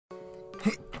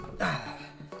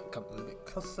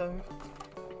closer.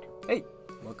 Hey,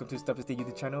 welcome to SteppinSteve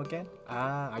YouTube channel again.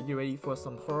 Are you ready for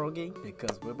some horror game?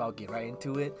 Because we're about to get right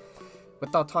into it.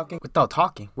 Without talking,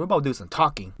 we're about to do some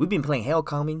talking. We've been playing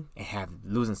HELLCOMING and have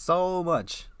losing so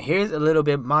much. Here's a little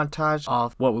bit montage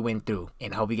of what we went through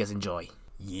and hope you guys enjoy.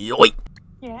 Yoink!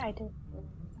 Yeah, I did.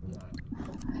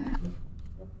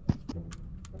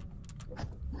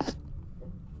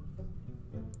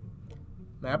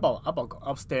 Man, I'm about to go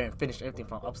upstairs and finish everything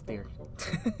from upstairs.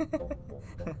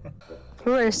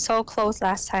 We were so close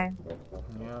last time.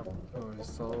 Yeah, we were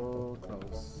so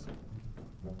close.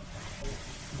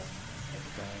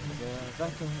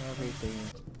 Everything.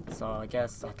 So I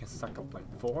guess I can suck up like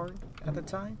 4 at a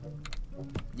time.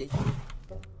 Yeah.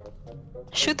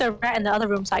 Shoot the rat in the other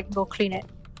room so I can go clean it.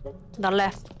 On the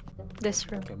left.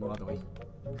 This room. Okay, move out the way.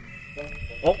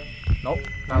 Oh, nope,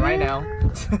 not right now.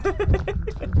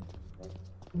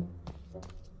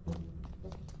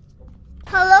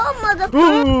 Hello,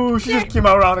 motherfucker! Ooh, she just came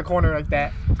out around the corner like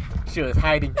that. She was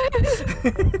hiding.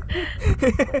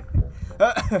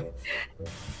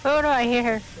 Oh no, I hear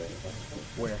her.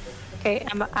 Where? Okay,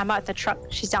 I'm at the truck.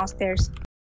 She's downstairs.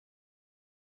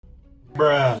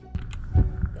 Bruh.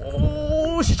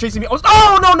 Oh, she's chasing me.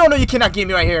 Oh, no, you cannot get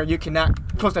me right here. You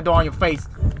cannot close the door on your face.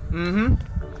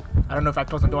 I don't know if I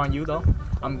close the door on you though.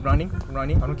 I'm running. I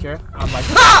don't care. I'm like,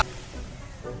 ah!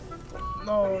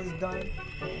 No, it's dying.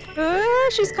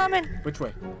 She's coming. Which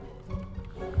way?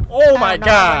 Oh my no,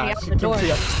 god! out She the came door. to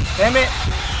you. Damn it!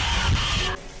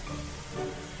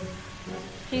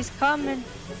 She's coming.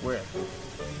 Where?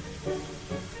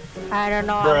 I don't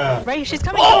know. Bruh. Right, she's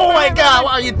coming. Oh my god!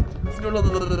 Why are you?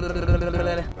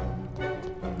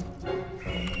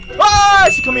 Ah!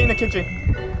 She's coming in the kitchen.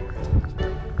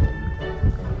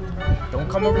 Don't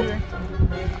come over here.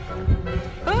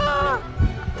 Ah!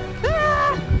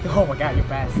 Ah! Oh my god, you're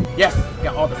fast. Yes,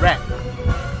 got all the rat.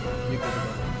 You're good to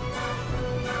go.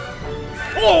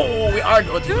 Oh, we are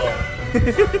good to go.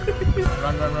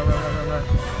 Run.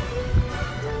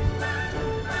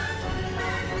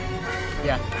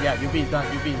 Yeah, UV's done.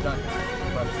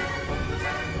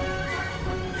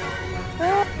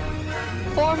 Ah!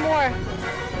 4 more.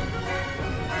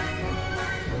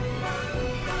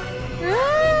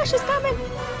 Ah, she's coming.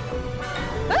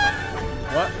 Ah!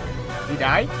 What? You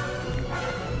died?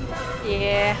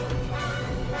 Yeah.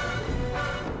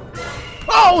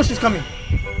 Oh, she's coming.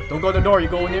 Don't go to the door. You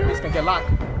go in there, it's gonna get locked.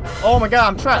 Oh my god,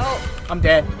 I'm trapped. Oh. I'm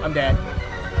dead. I'm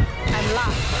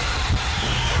lost.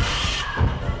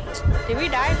 Did we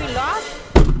die? We lost?